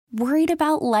Worried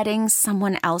about letting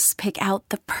someone else pick out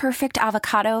the perfect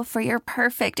avocado for your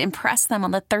perfect impress them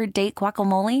on the third date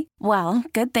guacamole? Well,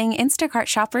 good thing Instacart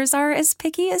shoppers are as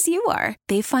picky as you are.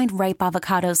 They find ripe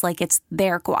avocados like it's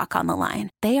their guac on the line.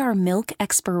 They are milk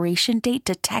expiration date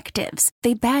detectives.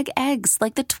 They bag eggs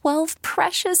like the 12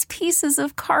 precious pieces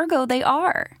of cargo they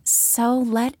are. So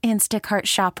let Instacart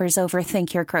shoppers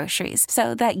overthink your groceries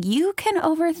so that you can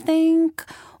overthink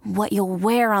what you'll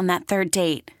wear on that third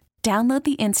date. Download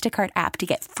the Instacart app to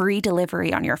get free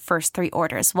delivery on your first 3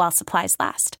 orders while supplies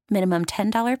last. Minimum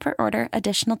 $10 per order.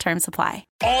 Additional terms apply.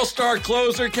 All-star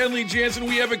closer Kenley Jansen,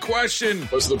 we have a question.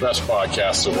 What's the best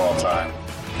podcast of all time?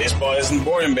 Baseball isn't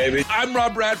boring, baby. I'm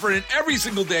Rob Bradford, and every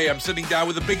single day I'm sitting down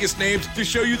with the biggest names to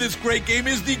show you this great game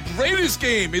is the greatest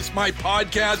game. It's my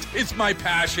podcast. It's my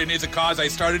passion. It's a cause I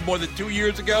started more than 2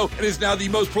 years ago and is now the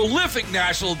most prolific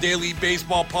national daily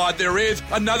baseball pod there is.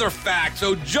 Another fact.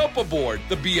 So jump aboard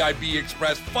the BIB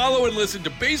Express. Follow and listen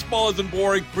to Baseball Isn't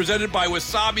Boring, presented by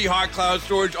Wasabi Hot Cloud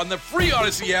Storage on the free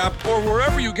Odyssey app or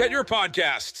wherever you get your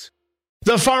podcasts.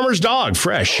 The Farmer's Dog,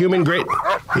 fresh, human grade.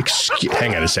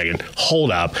 Hang on a second. Hold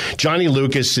up. Johnny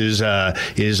Lucas is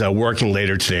working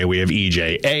later today. We have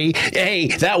EJ. A,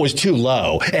 that was too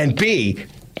low. And B,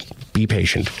 be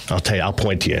patient. I'll tell you, I'll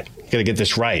point to you. You got to get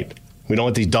this right. We don't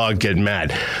want these dogs getting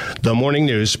mad. The morning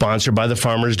news sponsored by The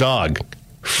Farmer's Dog.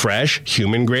 Fresh,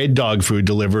 human grade dog food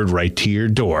delivered right to your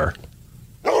door.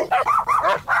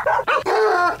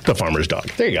 The Farmer's Dog.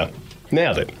 There you go.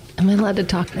 Nailed it. Am I allowed to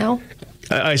talk now?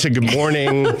 I said, good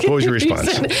morning. What was your response?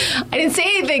 I didn't say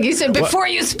anything. You said, before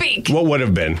you speak. What would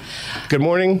have been? Good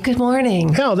morning? Good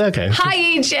morning. Oh, okay. Hi,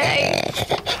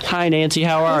 EJ. Hi, Nancy.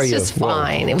 How are you? It was just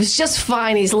fine. It was just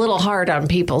fine. He's a little hard on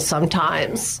people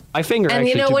sometimes. My finger, And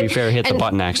actually, to be fair, hit the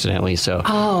button accidentally. So.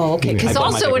 Oh, okay. Because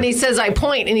also when he says I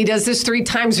point and he does this 3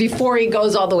 times before he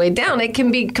goes all the way down, it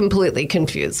can be completely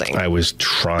confusing. I was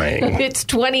trying. It's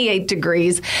 28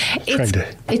 degrees.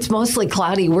 It's mostly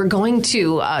cloudy. We're going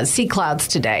to see clouds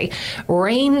today.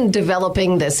 Rain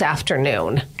developing this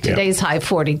afternoon. Today's high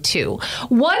 42.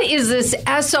 What is this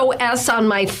SOS on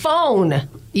my phone?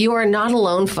 You are not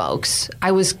alone, folks.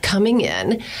 I was coming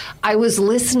in. I was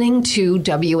listening to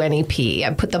WNEP.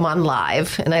 I put them on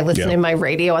live, and I listen in my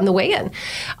radio on the way in.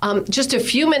 Just a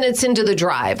few minutes into the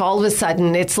drive, all of a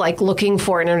sudden, it's like looking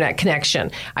for internet connection.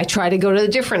 I try to go to a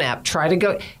different app,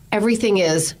 everything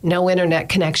is no internet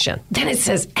connection. Then it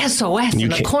says SOS in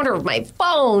the corner of my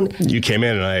phone. You came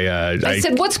in and I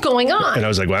said, "What's going on?" And I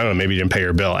was like, "Well, I don't know. Maybe you didn't pay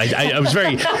your bill." I was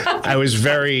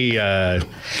very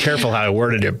careful how I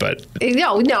worded it, but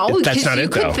no, that's not you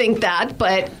it. Could think that,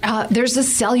 but there's a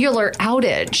cellular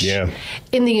outage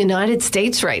in the United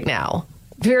States right now.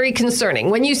 Very concerning.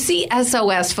 When you see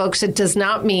SOS, folks, it does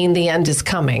not mean the end is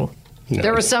coming. No.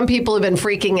 There were some people who have been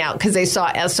freaking out because they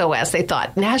saw SOS. They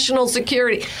thought national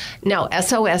security. No,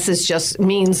 SOS just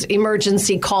means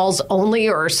emergency calls only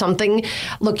or something.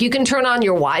 Look, you can turn on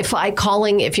your Wi-Fi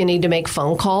calling if you need to make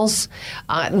phone calls.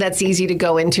 That's easy to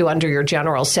go into under your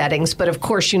general settings. But, of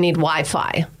course, you need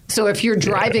Wi-Fi. So if you're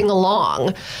driving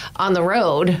along on the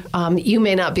road, you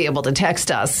may not be able to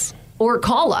text us or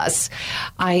call us.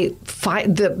 I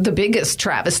find the biggest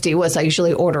travesty was I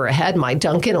usually order ahead my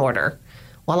Dunkin' order.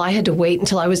 Well, I had to wait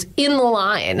until I was in the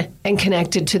line and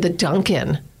connected to the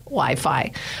Dunkin'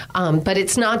 Wi-Fi. But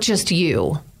it's not just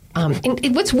you.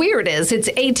 And what's weird is it's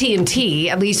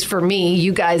AT&T, at least for me.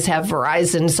 You guys have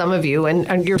Verizon, some of you,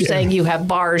 and you're saying you have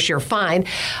bars, you're fine.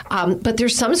 But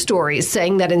there's some stories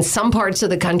saying that in some parts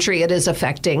of the country it is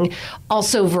affecting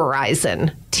also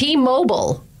Verizon.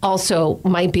 T-Mobile also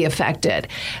might be affected.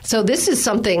 So this is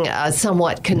something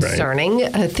somewhat concerning.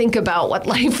 Right. Think about what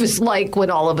life is like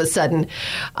when all of a sudden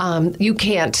you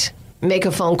can't make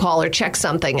a phone call or check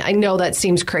something. I know that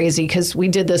seems crazy because we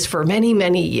did this for many,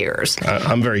 many years.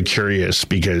 I'm very curious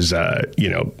because,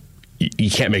 you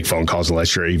can't make phone calls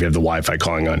unless you have the Wi-Fi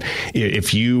calling on.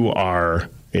 If you are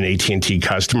an AT&T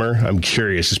customer, I'm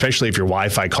curious, especially if your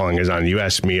Wi-Fi calling is on. You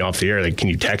asked me off the air, like, can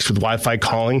you text with Wi-Fi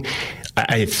calling?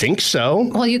 I think so.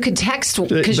 Well, you could text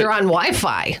because you're on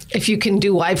Wi-Fi. If you can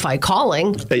do Wi-Fi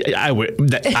calling,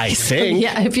 I think.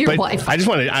 Yeah, if you're Wi-Fi. I just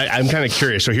want to. I'm kind of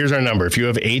curious. So here's our number. If you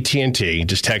have AT&T,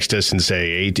 just text us and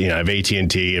say, I have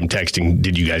AT&T. I'm texting.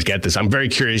 Did you guys get this? I'm very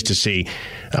curious to see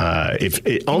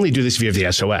only do this if you have the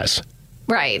SOS.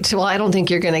 Right. Well, I don't think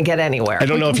you're going to get anywhere. I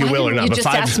don't know if you will or not. You just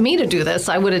asked me to do this.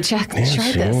 I would have tried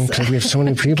this. Because we have so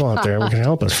many people out there who can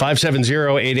help us.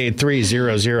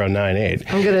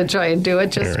 570-883-0098. I'm going to try and do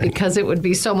it just because it would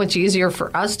be so much easier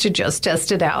for us to just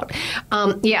test it out.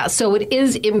 So it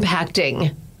is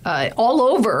impacting all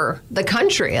over the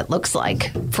country, it looks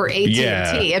like, for AT&T.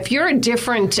 Yeah. If you're a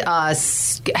different,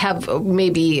 have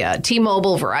maybe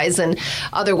T-Mobile, Verizon,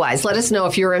 otherwise, let us know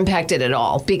if you're impacted at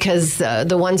all, because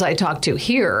the ones I talk to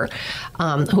here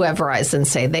who have Verizon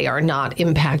say they are not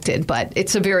impacted. But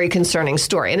it's a very concerning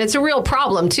story. And it's a real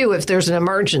problem, too, if there's an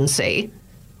emergency.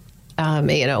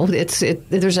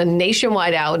 There's a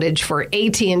nationwide outage for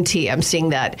AT&T. I'm seeing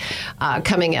that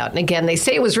coming out. And again, they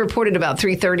say it was reported about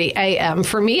 3:30 a.m.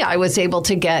 For me, I was able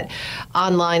to get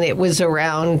online. It was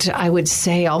around, I would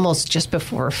say, almost just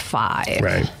before 5.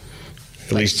 Right.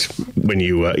 At least when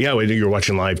you, when you're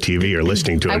watching live TV or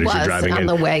listening to it as you're driving in. I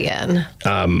was on the way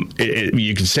in.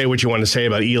 You can say what you want to say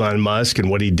about Elon Musk and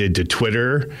what he did to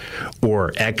Twitter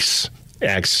or X,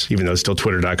 even though it's still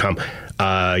twitter.com.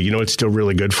 You know it's still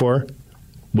really good for?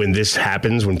 When this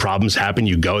happens, when problems happen,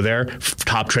 you go there.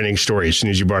 Top trending story as soon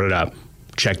as you brought it up.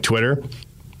 Check Twitter.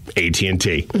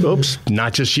 AT&T. Oops,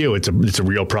 not just you. It's a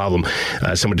real problem.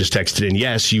 Someone just texted in,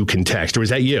 yes, you can text. Or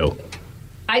was that you?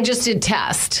 I just did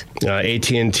test.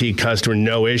 AT&T customer,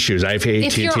 no issues. I have AT&T.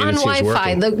 If you're on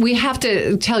Wi-Fi, we have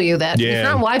to tell you that if you're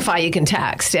on Wi-Fi, you can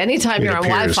text. Anytime you're on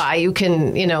Wi-Fi, you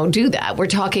can, do that. We're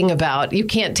talking about you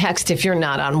can't text if you're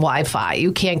not on Wi-Fi.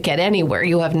 You can't get anywhere.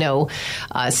 You have no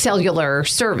cellular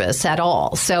service at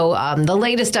all. So the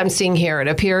latest I'm seeing here, it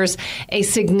appears a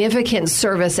significant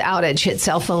service outage hit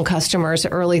cell phone customers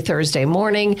early Thursday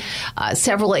morning.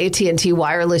 Several AT&T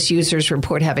wireless users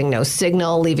report having no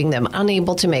signal, leaving them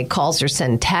unable to make calls or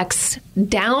send texts.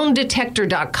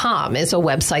 Downdetector.com is a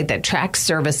website that tracks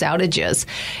service outages.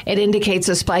 It indicates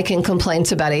a spike in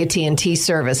complaints about AT&T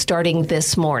service starting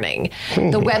this morning.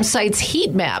 The website's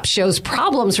heat map shows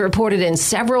problems reported in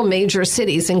several major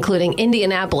cities, including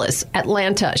Indianapolis,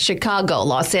 Atlanta, Chicago,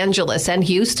 Los Angeles, and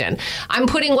Houston. I'm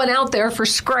putting one out there for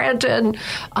Scranton.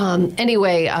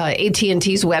 Anyway,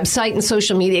 AT&T's website and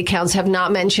social media accounts have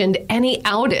not mentioned any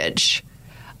outage.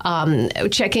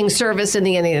 Checking service in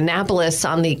the Indianapolis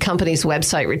on the company's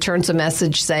website returns a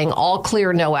message saying all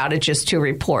clear, no outages to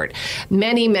report.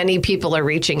 Many, many people are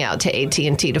reaching out to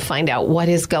AT&T to find out what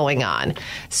is going on.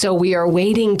 So we are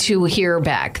waiting to hear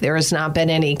back. There has not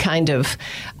been any kind of,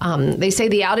 they say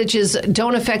the outages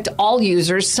don't affect all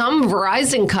users. Some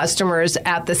Verizon customers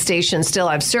at the station still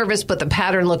have service, but the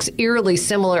pattern looks eerily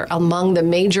similar among the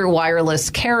major wireless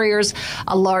carriers.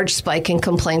 A large spike in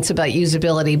complaints about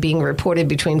usability being reported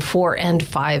between 4 and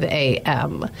 5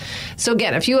 a.m. So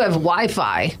again, if you have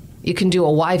Wi-Fi, you can do a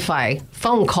Wi-Fi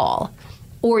phone call,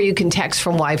 or you can text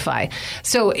from Wi-Fi.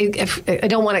 So I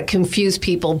don't want to confuse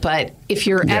people, but if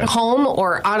you're at home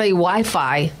or on a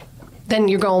Wi-Fi, then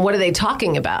you're going, what are they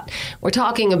talking about? We're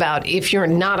talking about if you're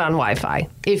not on Wi-Fi,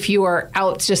 if you are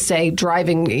out, just say,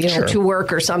 driving to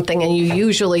work or something, and you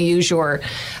usually use your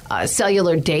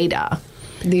cellular data,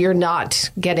 you're not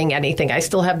getting anything. I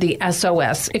still have the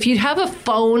SOS. If you have a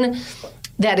phone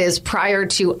that is prior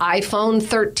to iPhone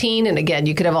 13, and again,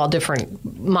 you could have all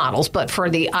different models, but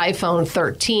for the iPhone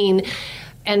 13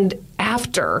 and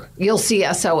after, you'll see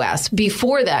SOS.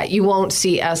 Before that, you won't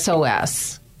see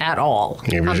SOS at all.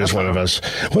 You're just one of us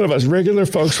regular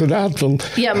folks without them.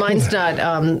 Yeah, mine's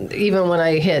not. Even when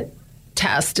I hit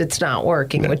test, it's not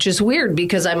working, which is weird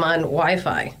because I'm on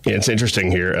Wi-Fi. Yeah, it's interesting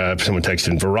here. Someone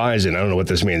texted Verizon. I don't know what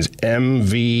this means.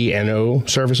 MVNO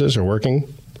services are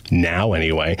working now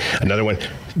anyway. Another one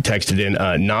texted in,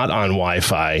 not on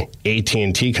Wi-Fi,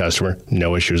 AT&T customer,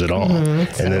 no issues at all.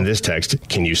 Mm-hmm, and then this text,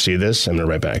 can you see this? I'm going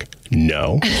to write back,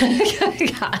 no.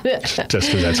 Got it. Just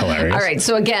because that's hilarious. All right.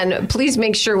 So again, please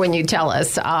make sure when you tell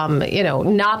us,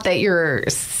 not that you're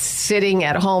sitting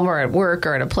at home or at work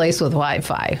or at a place with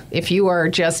Wi-Fi. If you are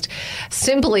just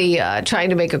simply trying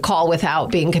to make a call without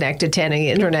being connected to any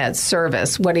internet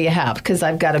service, what do you have? Because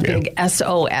I've got a big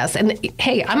SOS. And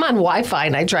hey, I'm on Wi-Fi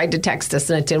and I tried to text this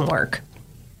and it didn't work.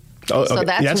 Oh, so okay.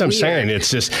 that's what I'm saying.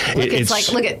 It's just it's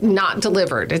like, look at not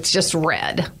delivered. It's just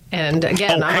red. And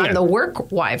again, I'm on the work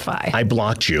Wi-Fi. I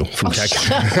blocked you from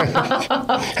texting.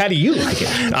 How do you like it?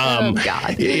 Oh,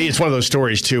 God. It's one of those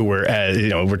stories, too, where,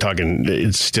 we're talking,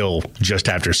 it's still just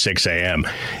after 6 a.m.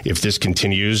 If this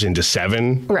continues into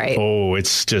 7, right.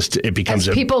 It becomes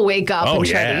as people wake up and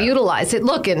try to utilize it.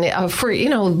 Look, and for,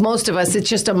 most of us, it's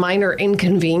just a minor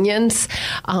inconvenience,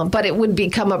 but it would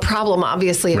become a problem,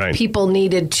 obviously, if people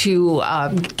needed to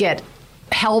get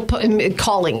help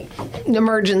calling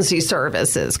emergency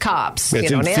services, cops,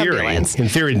 an ambulance. In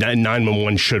theory,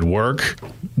 911 should work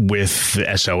with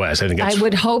the SOS. I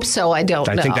would hope so. I don't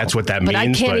know. I think that's what that means. But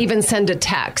I can't even send a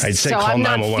text. I'd say so call I'm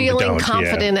not 911, feeling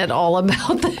confident at all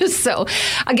about this. So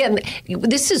again,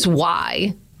 this is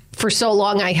why for so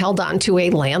long I held on to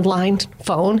a landline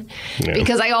phone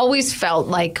because I always felt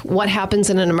like what happens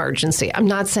in an emergency. I'm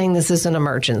not saying this is an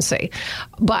emergency,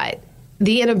 but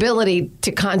the inability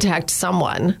to contact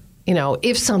someone,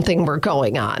 if something were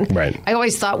going on. Right. I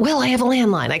always thought, well, I have a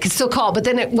landline. I could still call. But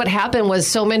then what happened was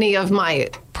so many of my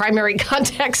primary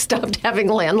contacts stopped having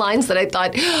landlines that I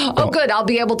thought, good, I'll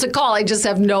be able to call. I just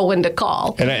have no one to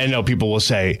call. And I know people will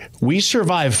say, we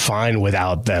survived fine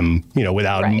without them,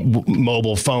 without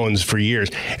mobile phones for years.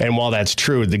 And while that's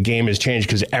true, the game has changed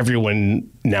because everyone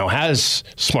now has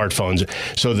smartphones.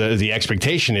 So the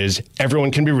expectation is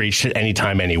everyone can be reached at any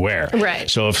time, anywhere. Right.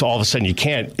 So if all of a sudden you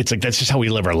can't, it's like that's just how we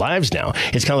live our lives now.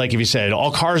 It's kind of like if you said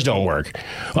all cars don't work.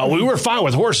 Well, we were fine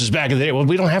with horses back in the day. Well,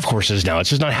 we don't have horses now. It's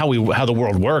just not how the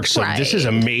world works. So this is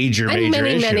a major issue.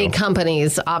 Many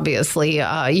companies obviously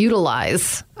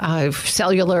utilize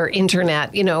cellular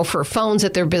internet, for phones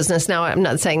at their business. Now, I'm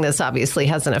not saying this obviously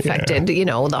hasn't affected, the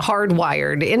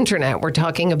hardwired internet. We're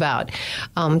talking about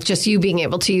just you being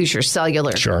able to use your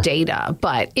cellular data.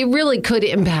 But it really could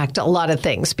impact a lot of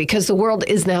things because the world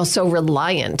is now so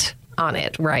reliant on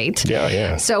it, right?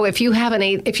 Yeah. So if you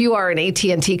are an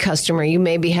AT&T customer, you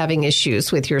may be having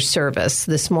issues with your service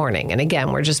this morning. And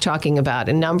again, we're just talking about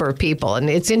a number of people. And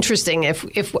it's interesting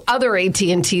if other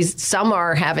AT&Ts, some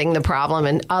are having the problem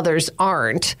and others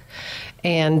aren't.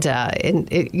 And,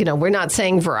 we're not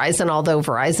saying Verizon, although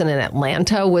Verizon in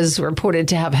Atlanta was reported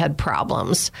to have had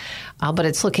problems. But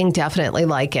it's looking definitely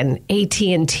like an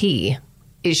AT&T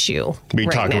issue. We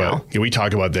talk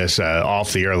about this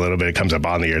off the air a little bit. It comes up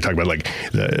on the air. Talk about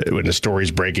when the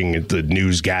story's breaking, the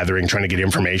news gathering, trying to get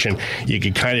information. You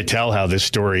can kind of tell how this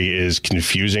story is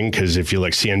confusing because if you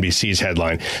look, CNBC's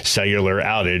headline: cellular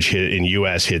outage in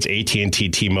U.S. hits AT&T,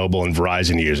 T-Mobile, and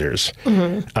Verizon users.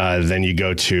 Mm-hmm. Then you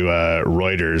go to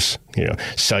Reuters.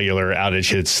 Cellular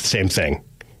outage hits the same thing,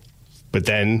 but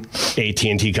then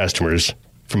AT&T customers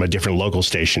from a different local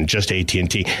station, just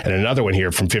AT&T. And another one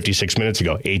here from 56 minutes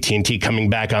ago, AT&T coming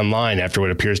back online after what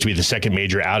appears to be the second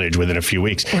major outage within a few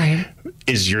weeks. Right.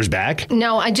 Is yours back?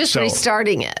 No, I'm just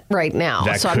restarting it right now.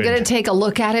 So I'm going to take a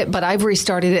look at it, but I've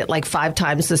restarted it like 5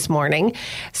 times this morning.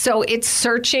 So it's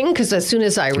searching because as soon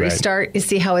as I restart, you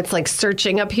see how it's like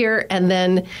searching up here and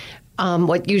then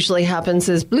what usually happens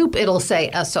is, bloop, it'll say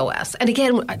SOS. And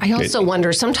again, I also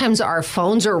wonder, sometimes our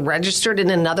phones are registered in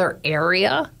another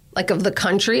area of the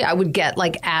country. I would get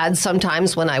ads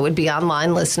sometimes when I would be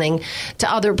online listening to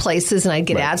other places, and I'd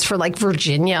get ads for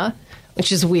Virginia,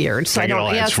 which is weird. So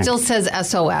it still says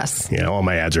SOS. Yeah, all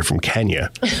my ads are from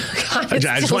Kenya. God, I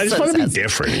just want to be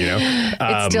different,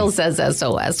 It still says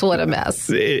SOS. What a mess.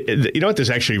 You know what this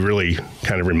actually really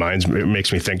kind of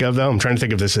makes me think of, though? I'm trying to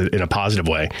think of this in a positive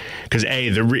way. Because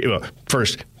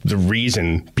first, the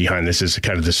reason behind this is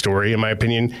kind of the story, in my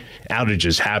opinion.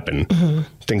 Outages happen. Mm-hmm.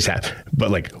 Things happen.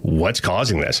 But what's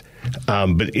causing this?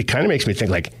 But it kind of makes me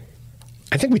think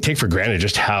I think we take for granted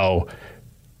just how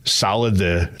solid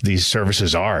these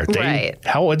services are. Right.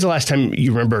 When's the last time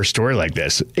you remember a story like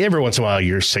this? Every once in a while,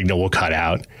 your signal will cut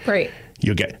out. Right.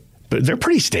 But they're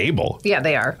pretty stable. Yeah,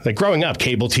 they are. Growing up,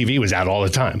 cable TV was out all the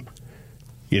time.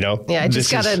 Yeah, I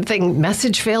just got a thing.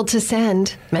 Message failed to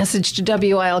send. Message to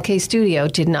WILK studio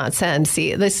did not send.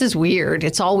 See, this is weird.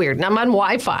 It's all weird. And I'm on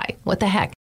Wi-Fi. What the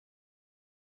heck?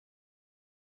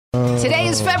 Today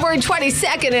is February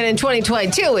 22nd, and in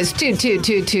 2022 is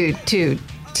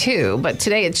 22222. But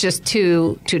today it's just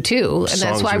 222, and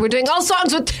that's why we're doing all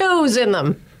songs with 2s in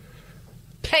them.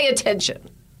 Pay attention.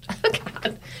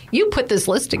 God, you put this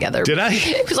list together. Did I?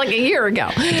 It was a year ago.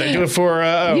 Did I do it for...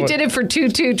 you did it for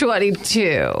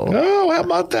 2222. Oh, how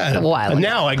about that? A while ago.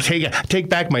 Now I take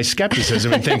back my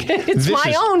skepticism and think it's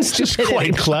my own stupidity. Just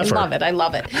quite clever. I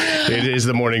love it. It is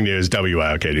the morning news,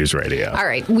 WILK News Radio. All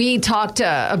right. We talked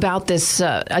about this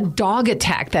a dog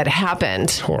attack that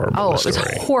happened. Horrible story.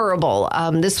 It was horrible.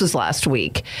 This was last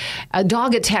week. A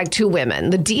dog attacked 2 women.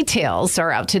 The details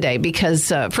are out today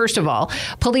because, first of all,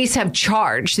 police have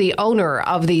charged the owner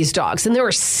of these dogs, and there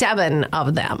were 7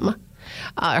 of them.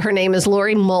 Her name is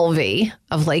Lori Mulvey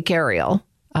of Lake Ariel,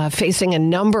 facing a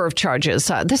number of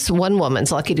charges. This one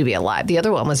woman's lucky to be alive. The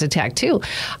other one was attacked, too.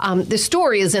 The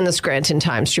story is in the Scranton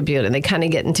Times-Tribune, and they kind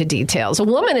of get into details. A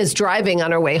woman is driving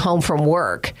on her way home from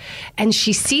work, and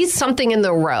she sees something in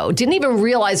the road. Didn't even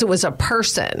realize it was a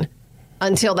person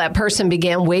until that person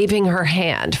began waving her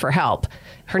hand for help.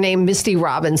 Her name, Misty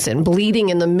Robinson, bleeding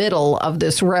in the middle of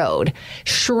this road.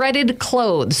 Shredded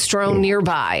clothes strewn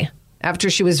nearby after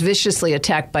she was viciously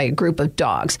attacked by a group of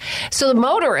dogs. So the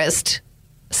motorist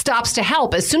stops to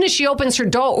help. As soon as she opens her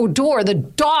door, the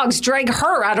dogs drag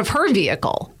her out of her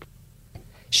vehicle.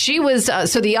 She was,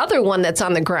 so the other one that's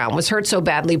on the ground was hurt so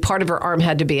badly, part of her arm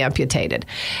had to be amputated.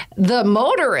 The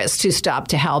motorist who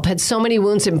stopped to help had so many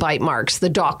wounds and bite marks, the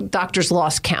doctors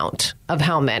lost count of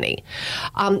how many.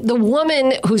 The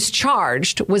woman who's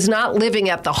charged was not living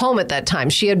at the home at that time.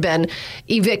 She had been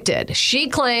evicted. She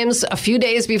claims a few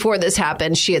days before this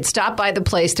happened, she had stopped by the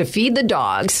place to feed the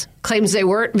dogs, claims they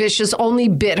weren't vicious, only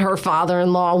bit her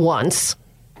father-in-law once.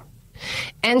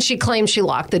 And she claims she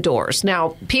locked the doors.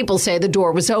 Now, people say the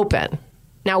door was open.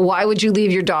 Now, why would you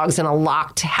leave your dogs in a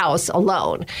locked house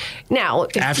alone? Now,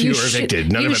 after you were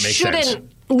evicted, none of it makes sense. You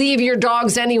shouldn't leave your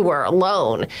dogs anywhere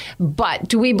alone. But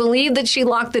do we believe that she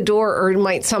locked the door, or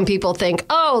might some people think,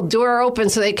 oh, door open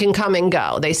so they can come and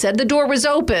go? They said the door was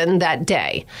open that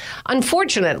day.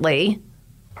 Unfortunately,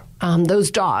 those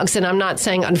dogs, and I'm not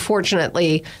saying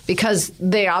unfortunately because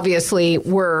they obviously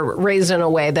were raised in a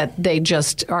way that they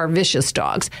just are vicious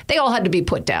dogs. They all had to be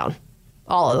put down,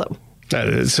 all of them.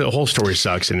 The whole story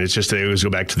sucks, and it's just they always go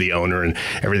back to the owner, and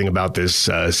everything about this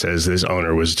says this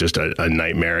owner was just a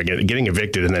nightmare. Getting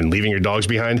evicted and then leaving your dogs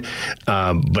behind,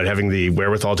 but having the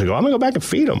wherewithal to go, I'm going to go back and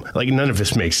feed them. Like, none of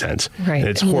this makes sense. Right. And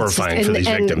it's horrifying for these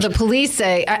victims. And the police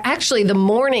say, actually, the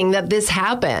morning that this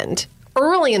happened,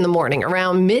 early in the morning,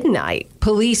 around midnight,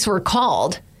 police were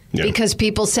called because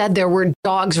people said there were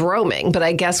dogs roaming. But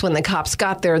I guess when the cops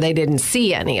got there, they didn't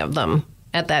see any of them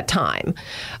at that time.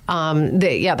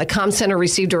 The comm center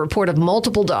received a report of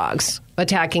multiple dogs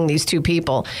attacking these two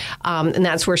people, and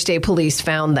that's where state police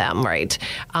found them, right?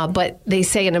 But they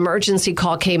say an emergency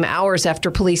call came hours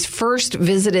after police first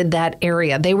visited that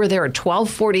area. They were there at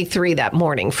 12:43 that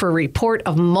morning for a report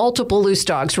of multiple loose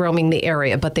dogs roaming the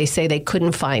area, but they say they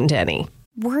couldn't find any.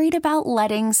 Worried about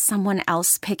letting someone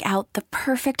else pick out the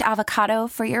perfect avocado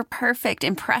for your perfect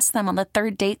impress them on the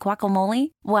third date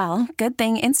guacamole? Well, good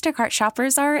thing Instacart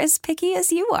shoppers are as picky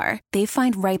as you are. They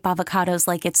find ripe avocados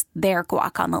like it's their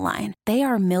guac on the line. They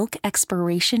are milk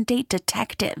expiration date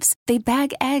detectives. They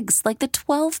bag eggs like the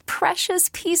 12 precious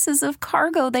pieces of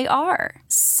cargo they are.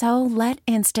 So let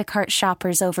Instacart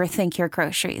shoppers overthink your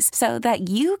groceries so that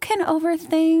you can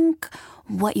overthink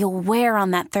what you'll wear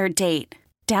on that third date.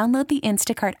 Download the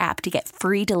Instacart app to get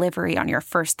free delivery on your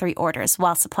first 3 orders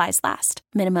while supplies last.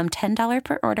 Minimum $10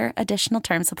 per order. Additional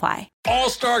terms apply.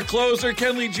 All-star closer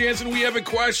Kenley Jansen, we have a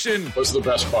question. What's the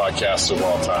best podcast of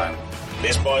all time?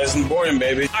 Baseball isn't boring,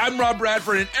 baby. I'm Rob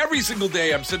Bradford, and every single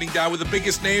day I'm sitting down with the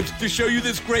biggest names to show you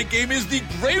this great game is the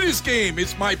greatest game.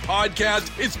 It's my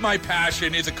podcast. It's my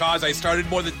passion. It's a cause I started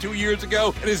more than 2 years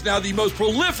ago and is now the most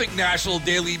prolific national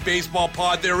daily baseball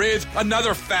pod there is.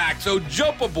 Another fact, so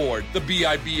jump aboard the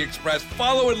BIB Express.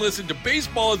 Follow and listen to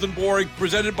Baseball Isn't Boring,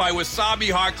 presented by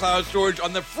Wasabi Hot Cloud Storage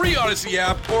on the free Odyssey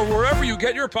app or wherever you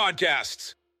get your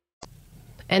podcasts.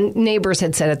 And neighbors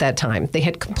had said at that time they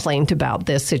had complained about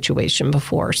this situation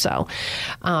before. So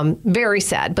very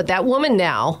sad. But that woman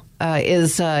now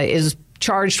is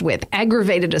charged with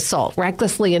aggravated assault,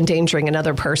 recklessly endangering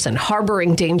another person,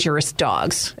 harboring dangerous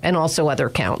dogs, and also other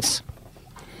counts.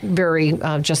 Very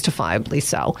justifiably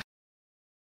so.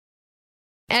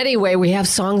 Anyway, we have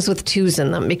songs with 2s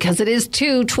in them because it is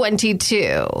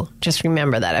 2/22. Just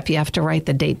remember that if you have to write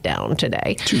the date down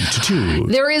today. 2.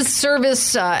 There is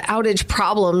service outage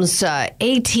problems.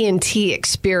 AT&T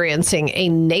experiencing a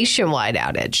nationwide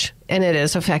outage, and it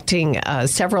is affecting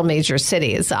several major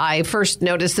cities. I first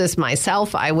noticed this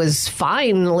myself. I was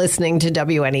fine listening to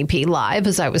WNEP live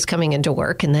as I was coming into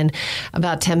work, and then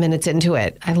about 10 minutes into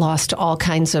it, I lost all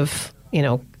kinds of,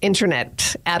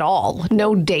 internet at all.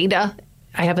 No data.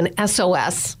 I have an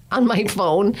SOS on my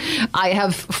phone. I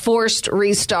have forced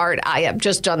restart. I have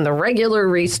just done the regular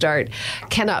restart.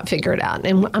 Cannot figure it out.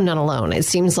 And I'm not alone. It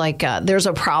seems like there's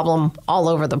a problem all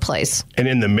over the place. And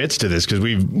in the midst of this, because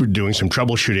we were doing some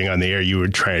troubleshooting on the air, you were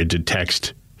trying to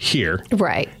text here.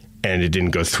 Right. And it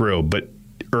didn't go through. But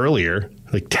earlier,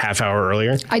 like half hour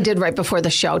earlier. I did right before the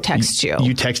show text you.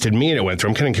 You texted me and it went through.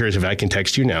 I'm kind of curious if I can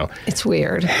text you now. It's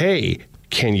weird. Hey,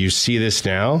 can you see this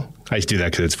now? I just do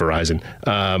that because it's Verizon.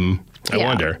 I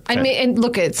wonder. I mean, and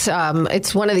look, it's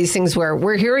one of these things where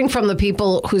we're hearing from the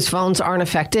people whose phones aren't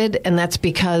affected, and that's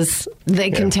because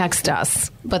they can text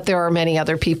us. But there are many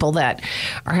other people that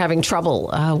are having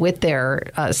trouble with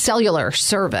their cellular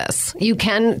service. You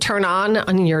can turn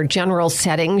on your general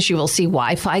settings. You will see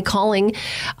Wi-Fi calling.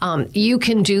 You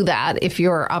can do that if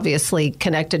you're obviously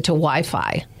connected to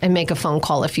Wi-Fi and make a phone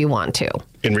call if you want to.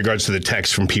 In regards to the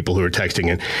text from people who are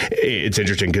texting, and it's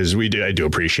interesting because I do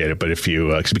appreciate it. But if you,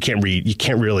 because you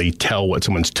can't really tell what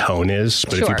someone's tone is.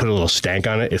 But if you put a little stank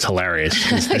on it, it's hilarious.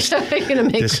 This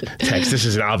text, this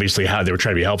is obviously how they were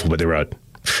trying to be helpful, but they wrote,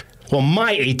 Well,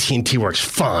 my AT&T works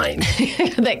fine.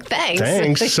 Thanks.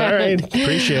 Thanks. All right.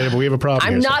 Appreciate it, but we have a problem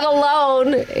I'm here. not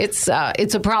alone. It's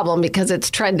a problem because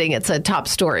it's trending. It's a top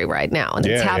story right now, and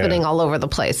it's happening all over the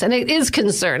place. And it is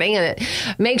concerning, and it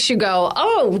makes you go,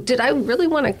 oh, did I really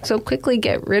want to so quickly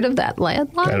get rid of that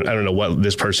landline? I don't know what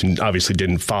this person obviously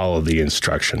didn't follow the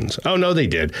instructions. Oh, no, they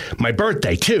did. My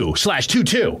birthday,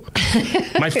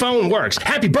 2/22. My phone works.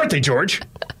 Happy birthday, George.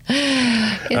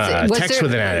 Text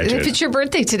with an attitude. If it's your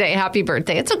birthday today, happy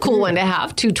birthday. It's a cool one to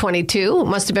have, 2/22. It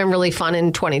must have been really fun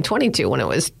in 2022 when it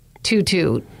was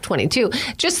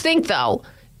 2/22. Just think, though,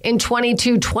 in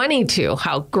 22/22,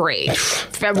 how great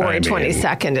February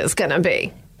 22nd is going to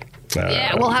be.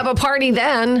 Yeah, we'll have a party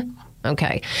then.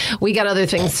 Okay. We got other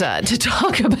things to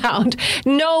talk about.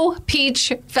 No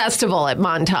Peach Festival at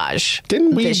Montage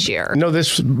this year. No,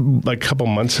 this like a couple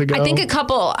months ago? I think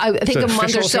a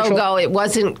month or so ago, it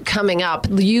wasn't coming up.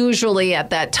 Usually at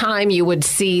that time, you would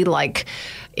see like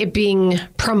it being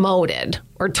promoted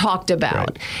or talked about.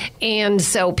 Right. And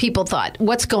so people thought,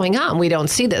 what's going on? We don't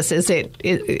see this.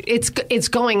 It's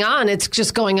going on. It's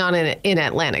just going on in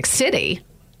Atlantic City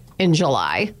in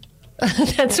July.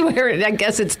 That's where I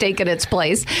guess it's taken its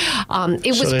place.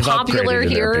 It was popular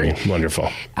here. Wonderful.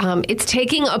 It's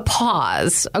taking a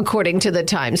pause, according to the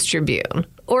Times Tribune.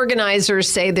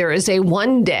 Organizers say there is a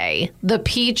one-day The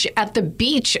Peach at the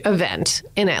Beach event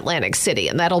in Atlantic City,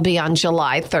 and that'll be on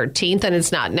July 13th, and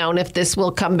it's not known if this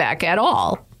will come back at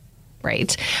all.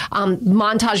 Right.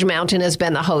 Montage Mountain has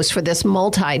been the host for this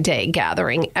multi-day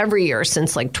gathering every year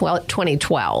since like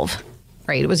 2012.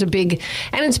 Right. It was a big,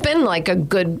 and it's been like a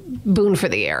good boon for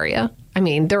the area. I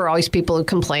mean, there are always people who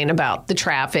complain about the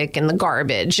traffic and the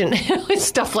garbage and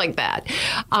stuff like that.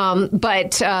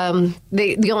 But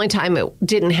the only time it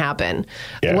didn't happen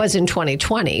was in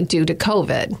 2020 due to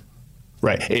COVID.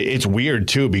 Right. It's weird,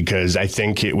 too, because I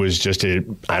think it was just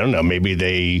I don't know, maybe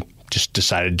they just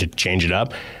decided to change it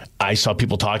up. I saw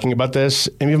people talking about this,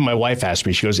 and even my wife asked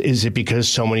me, she goes, is it because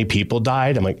so many people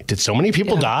died? I'm like, did so many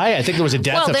people die? I think there was a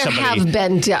death of somebody. Well, there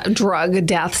have been drug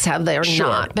deaths, have there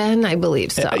not been? I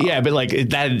believe so. Yeah, but like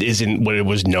that isn't what it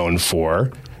was known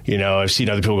for. You know, I've seen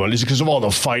other people going, is it because of all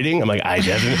the fighting? I'm like, I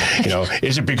haven't,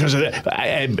 is it because of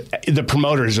that? The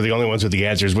promoters are the only ones with the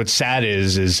answers. What's sad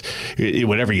is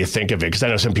whatever you think of it, because I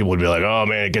know some people would be like, oh,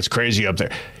 man, it gets crazy up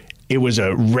there. It was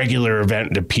a regular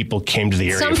event that people came to the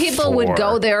area for. Some people would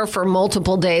go there for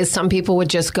multiple days. Some people would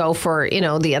just go for,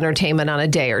 the entertainment on a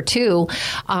day or two.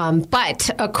 But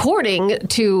according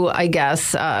to, I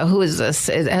guess, who is this?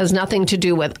 It has nothing to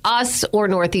do with us or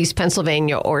Northeast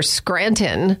Pennsylvania or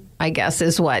Scranton, I guess,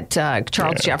 is what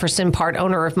Charles Jefferson, part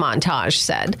owner of Montage,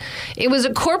 said. It was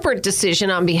a corporate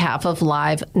decision on behalf of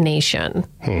Live Nation.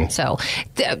 So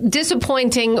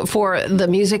disappointing for the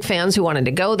music fans who wanted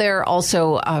to go there.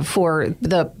 Also for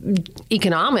the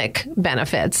economic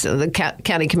benefits. The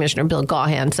County Commissioner Bill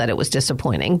Gaughan said it was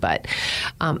disappointing, but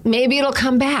maybe it'll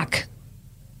come back.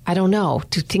 I don't know.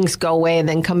 Do things go away and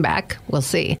then come back? We'll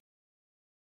see.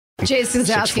 Jason's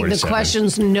asking the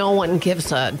questions no one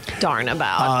gives a darn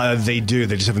about. They do.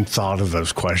 They just haven't thought of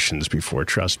those questions before.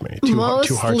 Trust me. Two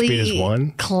hearts beat as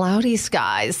one. Cloudy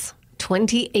skies,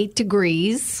 28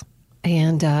 degrees.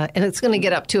 And it's going to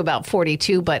get up to about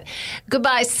 42. But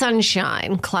goodbye,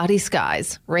 sunshine, cloudy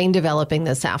skies, rain developing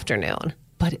this afternoon.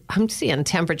 But I'm seeing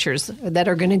temperatures that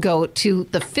are going to go to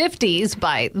the 50s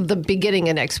by the beginning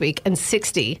of next week and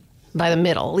 60 by the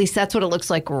middle. At least that's what it looks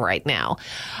like right now.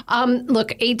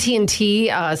 Look,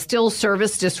 AT&T, still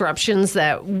service disruptions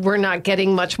that we're not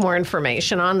getting much more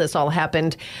information on. This all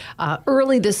happened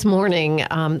early this morning.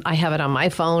 I have it on my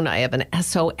phone. I have an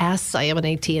SOS. I am an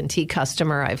AT&T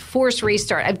customer. I've forced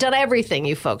restart. I've done everything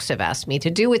you folks have asked me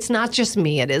to do. It's not just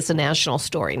me. It is a national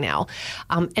story now.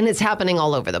 And it's happening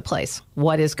all over the place.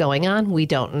 What is going on? We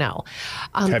don't know.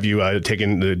 Have you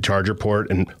taken the charger port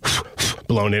and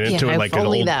blown it into it like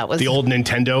the old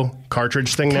Nintendo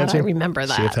cartridge thing, Nancy? I remember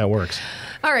that. See if that works.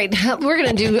 All right, we're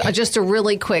going to do just a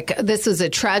really quick, this is a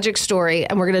tragic story,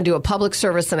 and we're going to do a public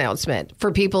service announcement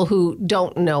for people who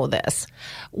don't know this.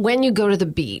 When you go to the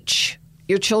beach,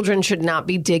 your children should not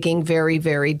be digging very,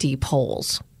 very deep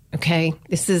holes. Okay,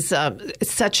 this is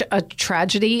such a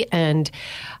tragedy. And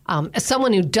as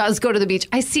someone who does go to the beach,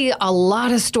 I see a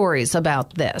lot of stories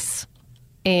about this.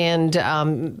 And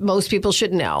most people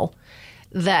should know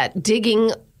that digging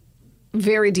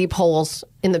very deep holes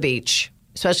in the beach,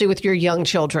 especially with your young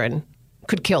children,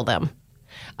 could kill them.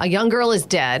 A young girl is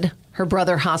dead, her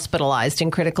brother hospitalized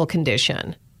in critical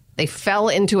condition. They fell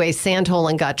into a sand hole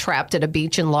and got trapped at a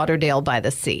beach in Lauderdale by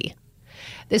the sea.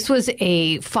 This was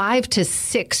a 5 to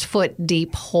 6 foot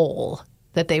deep hole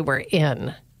that they were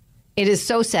in. It is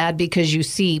so sad because you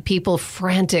see people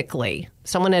frantically,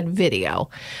 someone had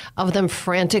video of them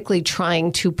frantically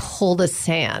trying to pull the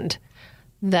sand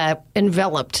that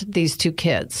enveloped these two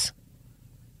kids.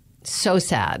 So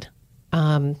sad.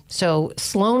 So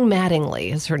Sloan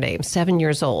Mattingly is her name, 7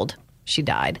 years old. She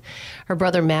died. Her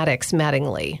brother Maddox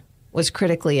Mattingly was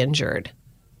critically injured.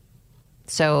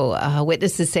 So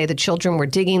witnesses say the children were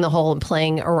digging the hole and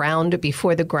playing around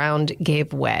before the ground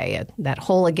gave way. That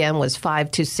hole, again, was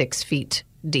 5 to 6 feet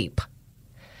deep.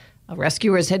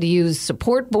 Rescuers had to use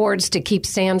support boards to keep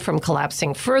sand from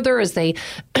collapsing further as they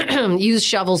used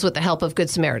shovels with the help of Good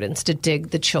Samaritans to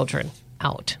dig the children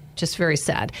out. Just very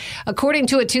sad. According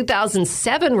to a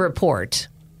 2007 report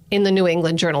in the New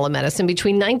England Journal of Medicine,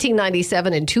 between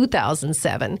 1997 and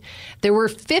 2007, there were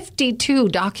 52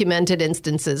 documented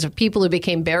instances of people who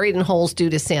became buried in holes due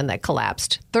to sand that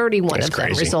collapsed. 31 of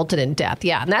them resulted in death.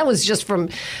 Yeah, and that was just from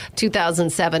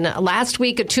 2007. Last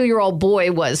week, a 2-year-old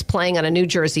boy was playing on a New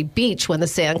Jersey beach when the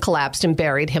sand collapsed and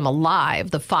buried him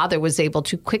alive. The father was able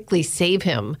to quickly save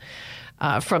him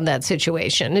from that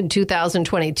situation. In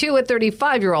 2022, a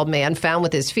 35-year-old man found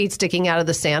with his feet sticking out of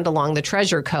the sand along the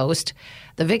Treasure Coast.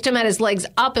 The victim had his legs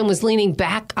up and was leaning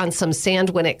back on some sand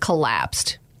when it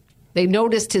collapsed. They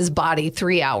noticed his body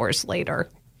 3 hours later.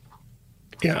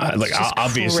 Yeah, like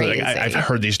obviously, I've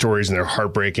heard these stories and they're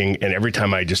heartbreaking. And every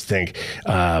time I just think,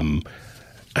 I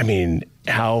mean,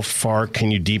 how far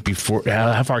can you dig before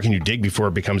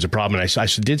it becomes a problem? And I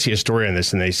did see a story on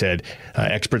this, and they said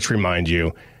experts remind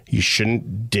you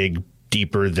shouldn't dig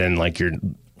deeper than like your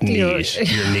knees.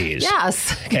 Your knees.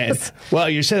 Yes. And, well,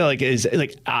 you said as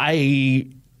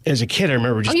a kid, I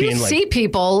remember just being like... You see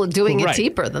people doing it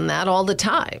deeper than that all the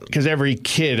time. Because every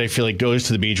kid, I feel like, goes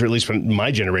to the beach, or at least when my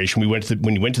generation, when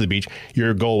you went to the beach,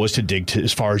 your goal was to dig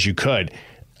as far as you could.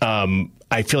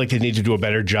 I feel like they need to do a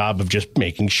better job of just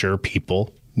making sure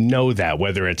people know that,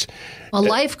 whether it's... Well,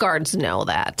 lifeguards know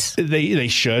that. They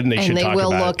should, and they should talk about it.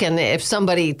 And they will look, and if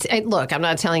somebody... Look, I'm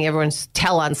not telling everyone to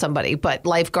tell on somebody, but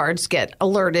lifeguards get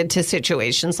alerted to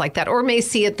situations like that, or may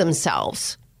see it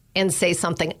themselves and say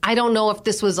something. I don't know if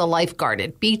this was a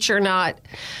lifeguarded beach or not.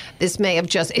 This may have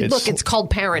just... it's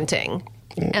called parenting.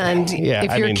 And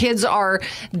if your kids are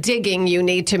digging, you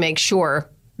need to make sure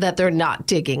that they're not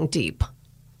digging deep.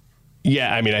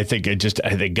 Yeah, I mean, I think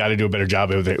they got to do a better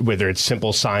job of it, whether it's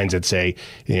simple signs that say,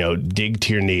 dig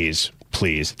to your knees,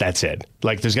 please. That's it.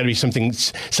 Like, there's got to be something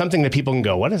that people can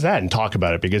go, what is that? And talk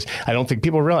about it, because I don't think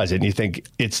people realize it. And you think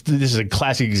this is a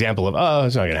classic example of,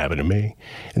 it's not going to happen to me.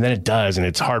 And then it does. And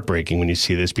it's heartbreaking when you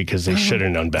see this, because they should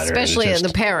have known better. Especially as the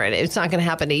parent. It's not going to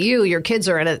happen to you. Your kids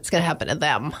are in it. It's going to happen to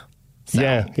them. So,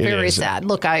 yeah, very sad.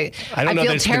 Look, I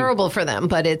feel terrible for them,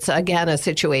 but it's, again, a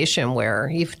situation where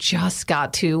you've just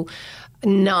got to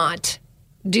not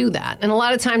do that. And a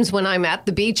lot of times when I'm at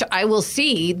the beach, I will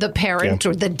see the parent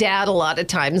or the dad a lot of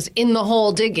times in the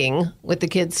hole digging with the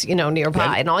kids, nearby.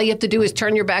 Right. And all you have to do is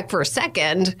turn your back for a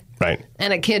second. Right.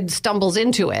 And a kid stumbles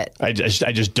into it. I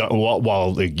just don't,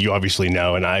 while you obviously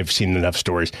know, and I've seen enough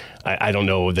stories, I don't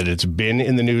know that it's been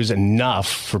in the news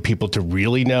enough for people to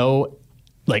really know,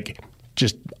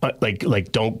 just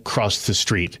don't cross the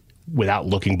street without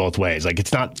looking both ways. Like,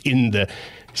 it's not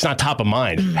top of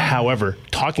mind. However,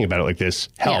 talking about it like this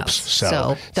helps. Yes.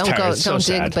 So don't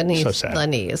dig beneath the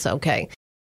knees. Okay.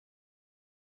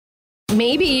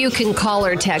 Maybe you can call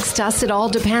or text us. It all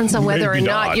depends on whether or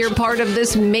not you're part of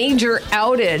this major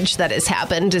outage that has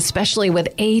happened, especially with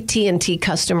AT&T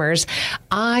customers.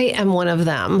 I am one of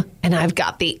them, and I've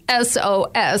got the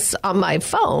SOS on my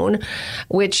phone,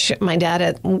 which my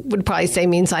dad would probably say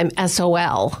means I'm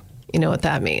SOL. You know what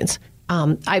that means.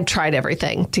 I've tried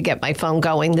everything to get my phone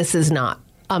going. This is not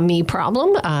a me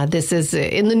problem. This is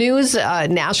in the news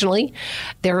nationally.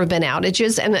 There have been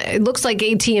outages, and it looks like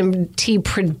AT&T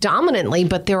predominantly,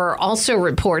 but there are also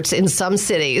reports in some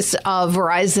cities of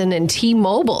Verizon and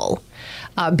T-Mobile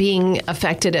being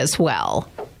affected as well.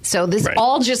 So this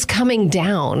all just coming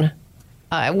down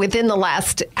within the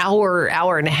last hour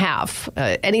and a half,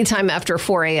 anytime after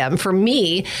 4 a.m. For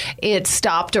me, it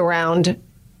stopped around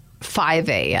 5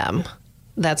 a.m.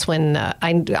 That's when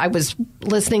I was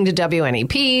listening to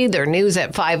WNEP, their news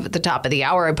at 5 at the top of the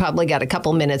hour. I probably got a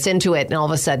couple minutes into it, and all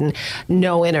of a sudden,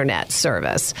 no internet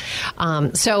service.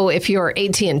 So if you're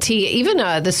AT&T, even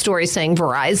the story saying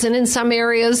Verizon in some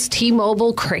areas,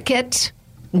 T-Mobile, Cricket,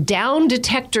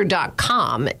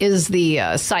 downdetector.com is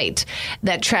the site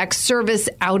that tracks service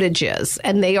outages,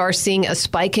 and they are seeing a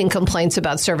spike in complaints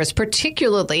about service,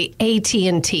 particularly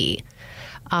AT&T.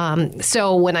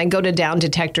 So when I go to Down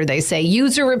Detector, they say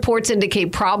user reports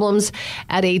indicate problems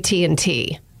at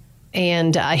AT&T.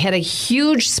 And I had a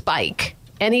huge spike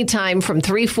anytime from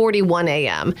 3:41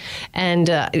 a.m. And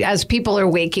as people are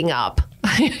waking up,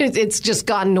 it's just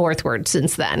gone northward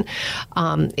since then.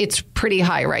 It's pretty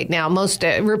high right now. Most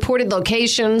reported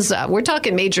locations, we're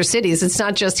talking major cities. It's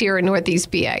not just here in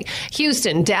Northeast PA.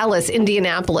 Houston, Dallas,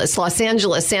 Indianapolis, Los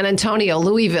Angeles, San Antonio,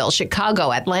 Louisville,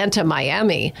 Chicago, Atlanta,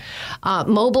 Miami.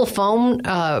 Mobile phone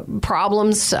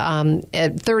problems,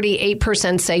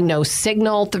 38% say no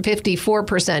signal.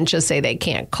 54% just say they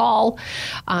can't call.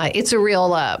 It's a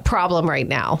real problem right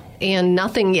now. And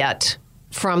nothing yet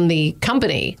from the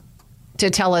company to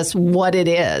tell us what it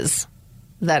is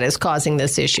that is causing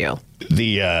this issue.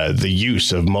 The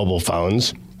use of mobile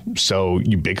phones so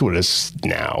ubiquitous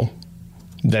now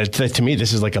that to me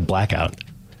this is like a blackout.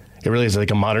 It really is like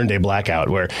a modern day blackout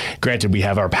where, granted, we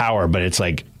have our power, but it's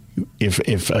like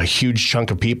if a huge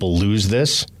chunk of people lose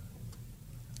this,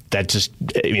 that just,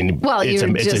 I mean, well,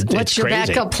 what's your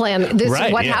crazy. backup plan? This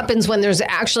is what happens when there's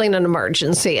actually an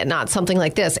emergency and not something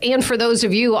like this. And for those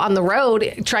of you on the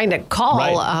road trying to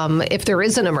call if there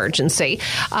is an emergency,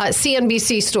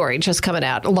 CNBC story just coming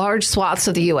out. Large swaths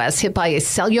of the U.S. hit by a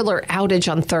cellular outage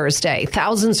on Thursday.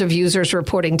 Thousands of users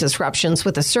reporting disruptions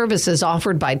with the services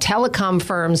offered by telecom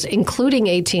firms, including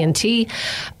AT&T.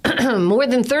 More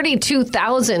than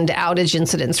 32,000 outage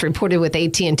incidents reported with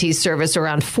AT&T service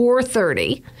around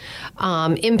 4:30.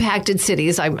 Impacted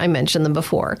cities, I mentioned them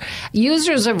before.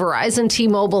 Users of Verizon,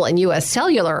 T-Mobile, and U.S.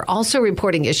 Cellular also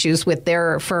reporting issues with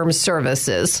their firm's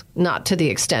services, not to the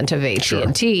extent of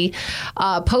AT&T.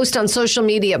 Sure. Post on social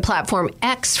media platform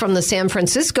X from the San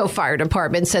Francisco Fire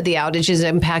Department said the outage is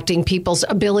impacting people's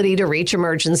ability to reach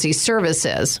emergency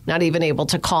services, not even able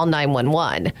to call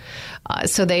 911.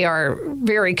 So they are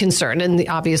very concerned, and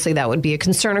obviously that would be a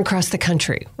concern across the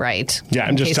country, right? Yeah,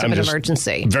 I'm just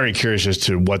emergency. Very curious as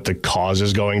to what the cause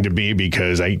is going to be,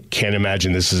 because I can't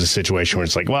imagine this is a situation where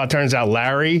it's like, well, it turns out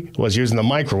Larry was using the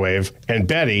microwave and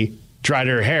Betty dried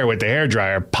her hair with the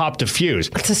hairdryer, popped a fuse.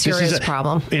 It's a serious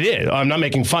problem. It is. I'm not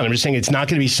making fun. I'm just saying it's not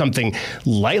going to be something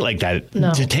light like that.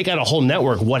 No. To take out a whole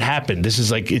network, what happened? This is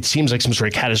like, it seems like some sort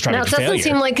of catastrophic failure. Now, it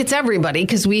doesn't seem like it's everybody,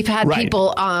 because we've had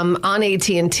people on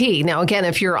AT&T. Now, again,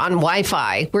 if you're on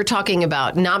Wi-Fi, we're talking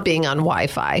about not being on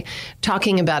Wi-Fi,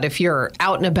 talking about if you're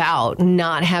out and about,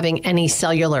 not having any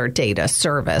cellular data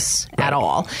service at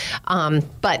all.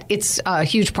 But it's a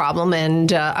huge problem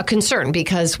and a concern,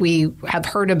 because we have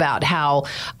heard about how,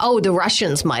 the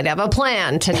Russians might have a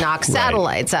plan to knock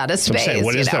satellites out of space. So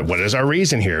what is that? What is our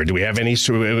reason here? Do we have any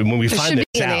when we find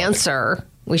this out? An answer.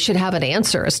 We should have an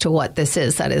answer as to what this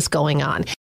is that is going on.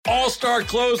 All-star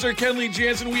closer Kenley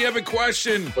Jansen, we have a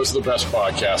question. What's the best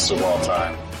podcast of all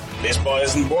time? Baseball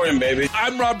isn't boring, baby.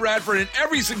 I'm Rob Bradford, and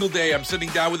every single day I'm sitting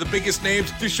down with the biggest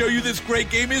names to show you this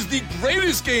great game is the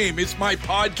greatest game. It's my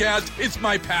podcast. It's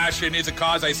my passion. It's a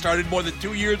cause I started more than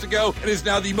 2 years ago and is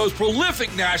now the most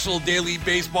prolific national daily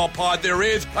baseball pod there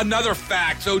is. Another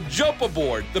fact, so jump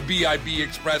aboard the BIB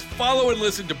Express. Follow and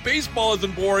listen to Baseball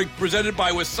Isn't Boring, presented by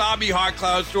Wasabi Hot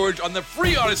Cloud Storage on the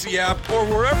free Odyssey app or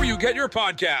wherever you get your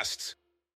podcasts.